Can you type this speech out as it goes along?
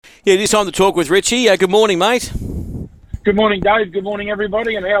Yeah, it is time to talk with Richie. Good morning, mate. Good morning, Dave. Good morning,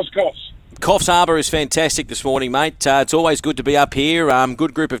 everybody. And how's Coffs? Coffs Harbour is fantastic this morning, mate. It's always good to be up here.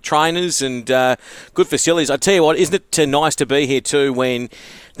 Good group of trainers and good facilities. I tell you what, isn't it nice to be here too when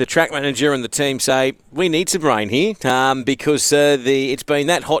the track manager and the team say, we need some rain here because it's been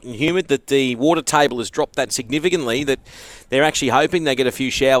that hot and humid that the water table has dropped that significantly that they're actually hoping they get a few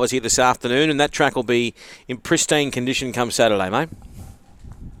showers here this afternoon and that track will be in pristine condition come Saturday, mate.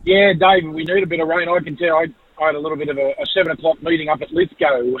 Yeah, Dave, we need a bit of rain. I can tell I had a little bit of a 7 o'clock meeting up at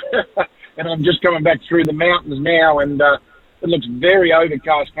Lithgow and I'm just coming back through the mountains now and it looks very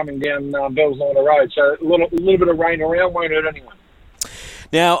overcast coming down Bells Liner Road. So a little bit of rain around won't hurt anyone.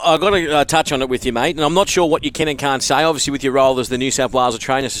 Now, I've got to touch on it with you, mate, and I'm not sure what you can and can't say, obviously with your role as the New South Wales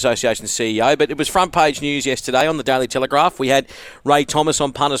Trainers Association CEO, but it was front page news yesterday on the Daily Telegraph. We had Ray Thomas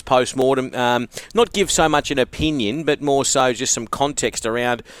on Punters Postmortem, not give so much an opinion, but more so just some context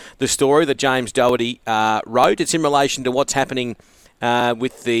around the story that James Doherty wrote. It's in relation to what's happening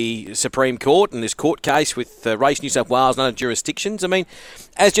with the Supreme Court and this court case with Race New South Wales and other jurisdictions. I mean,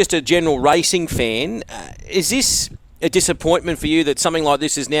 as just a general racing fan, is this a disappointment for you that something like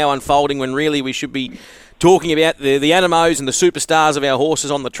this is now unfolding when really we should be talking about the animos and the superstars of our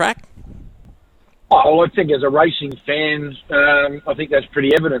horses on the track? Well, I think as a racing fan, I think that's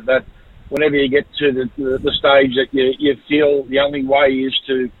pretty evident that whenever you get to the stage that you feel the only way is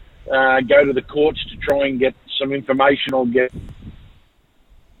to go to the courts to try and get some information or get...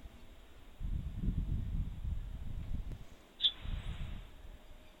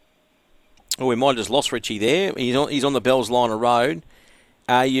 Oh, we might have just lost Richie there. He's on the Bells Liner Road.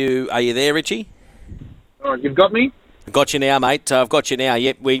 Are you there, Richie? Oh, you've got me? I've got you now, mate. I've got you now.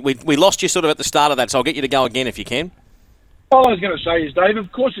 Yep, we lost you sort of at the start of that, so I'll get you to go again if you can. All I was going to say is, Dave,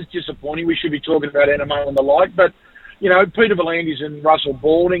 of course it's disappointing. We should be talking about NMO and the like, but, you know, Peter V'landys and Russell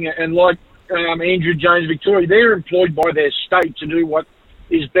Balding and like Andrew Jones Victoria, they're employed by their state to do what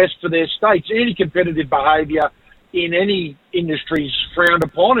is best for their states. Any competitive behaviour in any industry is frowned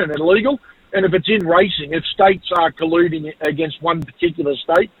upon and illegal. And if it's in racing, if states are colluding against one particular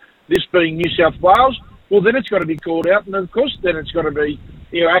state, this being New South Wales, well, then it's got to be called out. And, of course, then it's got to be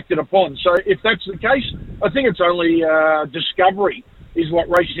acted upon. So if that's the case, I think it's only discovery is what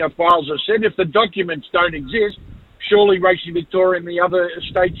Racing New South Wales has said. If the documents don't exist, surely Racing Victoria and the other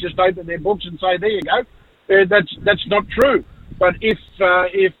states just open their books and say, there you go. That's not true. But if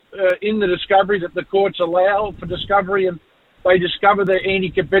in the discovery that the courts allow for discovery and they discover the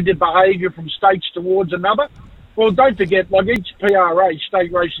anti-competitive behaviour from states towards another. Well, don't forget, like each PRA,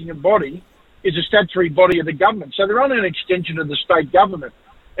 state racing body, is a statutory body of the government. So they're only an extension of the state government.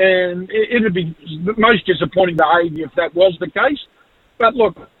 And it would be the most disappointing behaviour if that was the case. But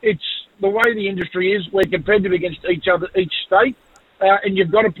look, it's the way the industry is. We're competitive against each other, each state, and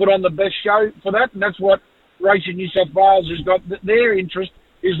you've got to put on the best show for that. And that's what Racing New South Wales has got. Their interest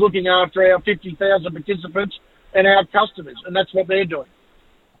is looking after our 50,000 participants and our customers, and that's what they're doing.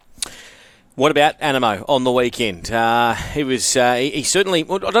 What about Anamoe on the weekend? He certainly, I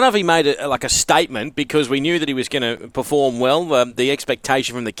don't know if he made a statement because we knew that he was going to perform well, the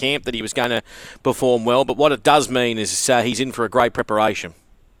expectation from the camp that he was going to perform well, but what it does mean is he's in for a great preparation.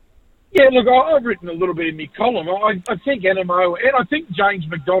 Yeah, look, I've written a little bit in my column. I think Anamoe, and I think James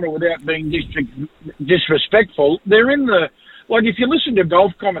McDonald, without being disrespectful, they're in the... Like, if you listen to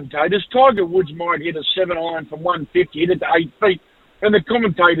golf commentators, Tiger Woods might hit a 7-iron from 150, hit it to 8 feet, and the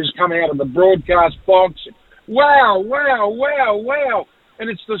commentators come out of the broadcast box, wow, wow, wow, wow. And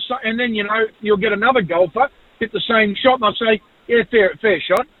then, you'll get another golfer, hit the same shot, and they'll say, yeah, fair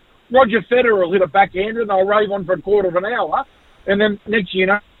shot. Roger Federer will hit a backhander, and they'll rave on for a quarter of an hour, and then next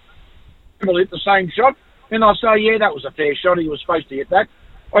will hit the same shot, and they'll say, yeah, that was a fair shot, he was supposed to hit that.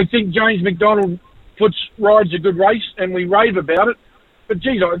 I think James McDonald rides a good race, and we rave about it. But,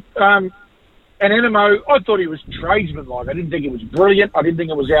 geez, and Anamoe, I thought he was tradesman-like. I didn't think it was brilliant. I didn't think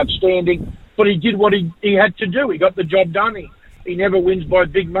it was outstanding. But he did what he had to do. He got the job done. He never wins by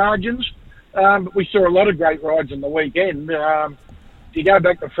big margins. But we saw a lot of great rides on the weekend. If you go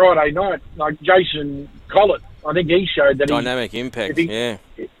back to Friday night, like Jason Collett, I think he showed that dynamic impact, yeah.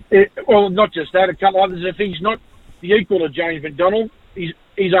 Well, not just that, a couple others. If he's not the equal of James McDonald,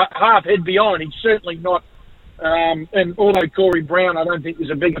 he's a half head behind. He's certainly not. And although Corey Brown, I don't think is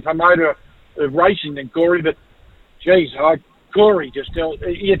a bigger promoter of racing than Corey, but geez, Corey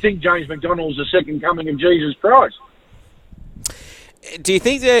you think James McDonald's the second coming of Jesus Christ. Do you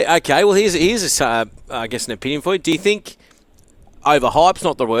think that? Okay, well here's I guess an opinion for you. Do you think overhype's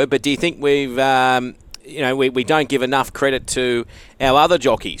not the word, but do you think we've we don't give enough credit to our other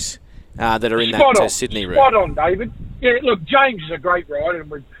jockeys that are in that Sydney route? Spot on, David. Yeah, look, James is a great rider,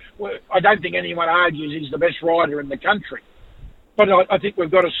 and I don't think anyone argues he's the best rider in the country. But I think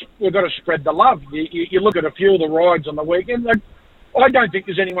we've got to spread the love. You look at a few of the rides on the weekend. I don't think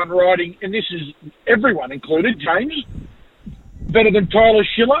there's anyone riding, and this is everyone included, James, better than Tyler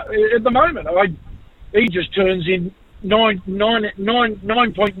Schiller at the moment. He just turns in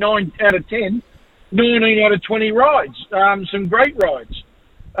 9.9 out of 10, 19 out of 20 rides. Some great rides.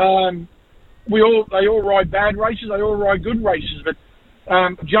 They all ride bad races. They all ride good races. But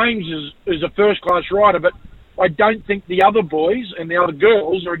James is a first-class rider. But I don't think the other boys and the other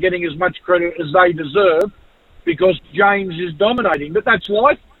girls are getting as much credit as they deserve because James is dominating. But that's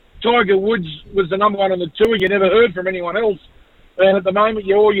life. Tiger Woods was the number one on the tour. You never heard from anyone else. And at the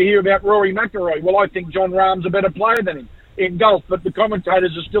moment, all you hear about Rory McIlroy. Well, I think Jon Rahm's a better player than him in golf, but the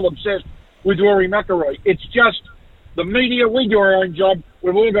commentators are still obsessed with Rory McIlroy. It's just the media. We do our own job.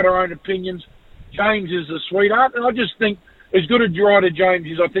 We've all got our own opinions. James is a sweetheart, and I just think as good a rider James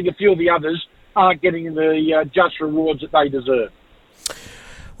is, I think a few of the others aren't getting the just rewards that they deserve.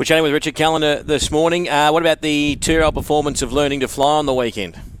 We're chatting with Richard Callander this morning. What about the two-year-old performance of Learning to Fly on the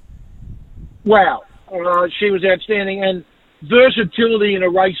weekend? Wow. She was outstanding, and versatility in a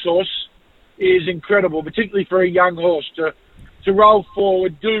racehorse is incredible, particularly for a young horse to roll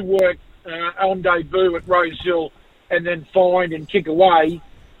forward, do work on debut at Rose Hill, and then find and kick away,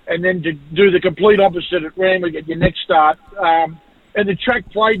 and then to do the complete opposite at Randwick at your next start. And the track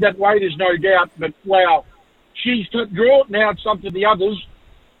played that way, there's no doubt, but wow, she's drawn. Now it's up to the others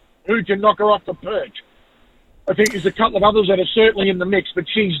who can knock her off the perch. I think there's a couple of others that are certainly in the mix, but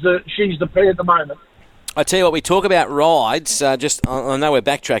she's the pair at the moment. I tell you what, we talk about rides, I know we're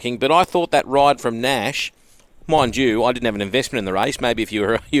backtracking, but I thought that ride from Nash, mind you, I didn't have an investment in the race. Maybe if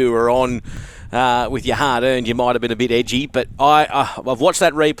you were on with your hard earned, you might have been a bit edgy. But I've watched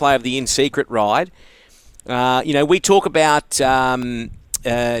that replay of the In Secret ride. We talk about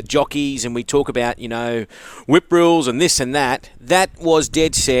jockeys and we talk about whip rules and this and that. That was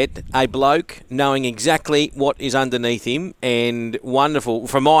dead set a bloke knowing exactly what is underneath him and wonderful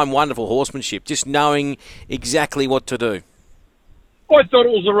horsemanship, just knowing exactly what to do. I thought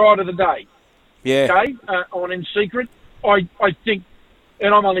it was the ride of the day. Yeah. Okay, on In Secret. I think,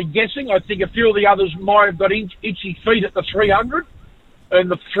 and I'm only guessing, I think a few of the others might have got itchy feet at the 300 and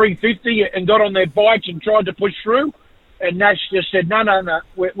the 350 and got on their bikes and tried to push through. And Nash just said, no,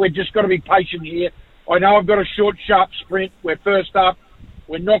 we're just got to be patient here. I know I've got a short, sharp sprint. We're first up.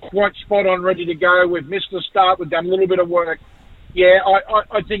 We're not quite spot on, ready to go. We've missed the start. We've done a little bit of work. Yeah,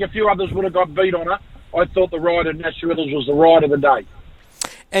 I think a few others would have got beat on her. I thought the ride of Nash Withers was the ride of the day.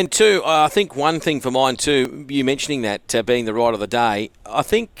 And two, I think one thing for mine too, you mentioning that being the ride of the day, I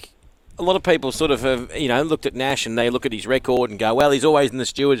think a lot of people sort of have, looked at Nash and they look at his record and go, well, he's always in the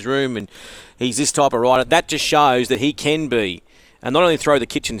steward's room and he's this type of rider. That just shows that he can be, and not only throw the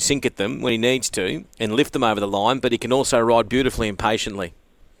kitchen sink at them when he needs to and lift them over the line, but he can also ride beautifully and patiently.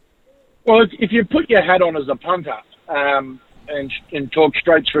 Well, if you put your hat on as a punter and talk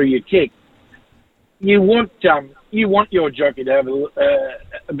straight through your kick, you want your jockey to have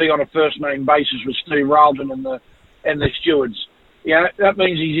be on a first name basis with Steve Ralston and the stewards. That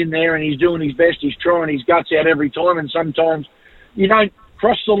means he's in there and he's doing his best. He's trying his guts out every time, and sometimes you don't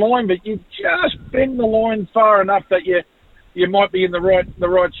cross the line, but you just bend the line far enough that you might be in the right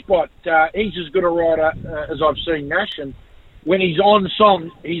spot. He's as good a rider as I've seen Nash, and when he's on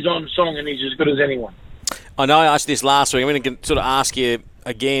song, and he's as good as anyone. I know I asked this last week. I'm going to sort of ask you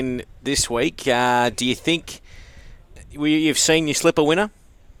again this week. Do you think you've seen your slipper winner?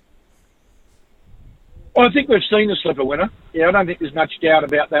 Well, I think we've seen the slipper winner. Yeah, I don't think there's much doubt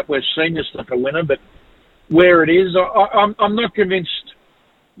about that. We've seen the slipper winner, but where it is, I'm not convinced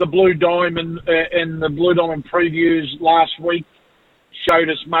the Blue Diamond and the Blue Diamond previews last week showed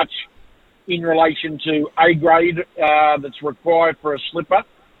us much in relation to A grade that's required for a slipper.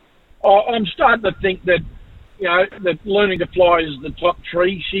 I'm starting to think that, that Learning to Fly is the top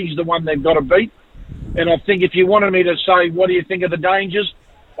tree. She's the one they've got to beat. And I think if you wanted me to say, what do you think of the dangers?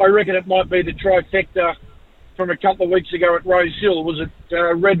 I reckon it might be the trifecta from a couple of weeks ago at Rose Hill. Was it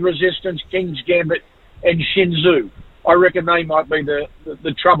Red Resistance, King's Gambit, and Shinzu? I reckon they might be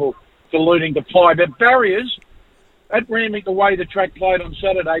the trouble for Learning to Fly. But barriers, at Randwick, the way the track played on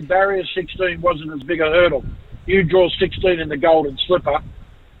Saturday, barrier 16 wasn't as big a hurdle. You draw 16 in the Golden Slipper,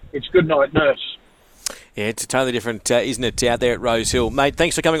 it's good night, nurse. Yeah, it's totally different, isn't it, out there at Rose Hill. Mate,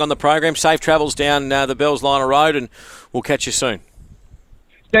 thanks for coming on the program. Safe travels down the Bells Liner Road, and we'll catch you soon.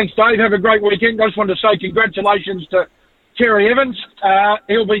 Thanks, Dave. Have a great weekend. I just wanted to say congratulations to Terry Evans.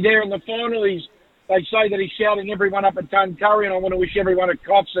 He'll be there in the final. They say that he's shouting everyone up at Tuncurry, and I want to wish everyone at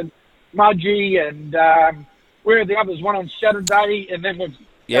Coffs and Mudgee and Where are the others? One on Saturday, and then we've...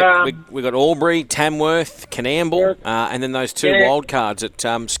 we've got Albury, Tamworth, Canamble, and then those two wild cards at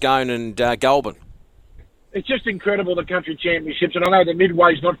Scone and Goulburn. It's just incredible, the country championships, and I know the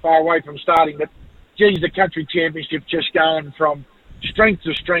Midway's not far away from starting, but geez, the country championship just going from strength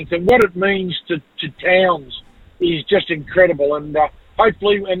to strength, and what it means to towns is just incredible. And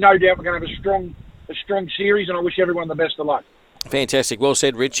hopefully, and no doubt, we're going to have a strong series, and I wish everyone the best of luck. Fantastic. Well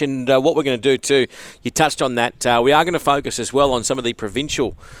said, Rich. And what we're going to do too, you touched on that, we are going to focus as well on some of the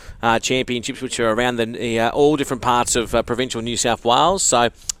provincial championships which are around all different parts of provincial New South Wales. So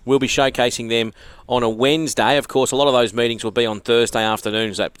we'll be showcasing them on a Wednesday. Of course, a lot of those meetings will be on Thursday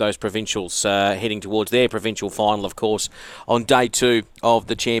afternoons, those provincials heading towards their provincial final, of course, on day 2 of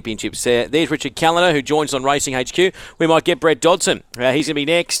the championships. There's Richard Callender, who joins on Racing HQ. We might get Brett Dodson. He's going to be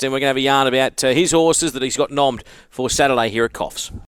next, and we're going to have a yarn about his horses that he's got nommed for Saturday here at Coffs.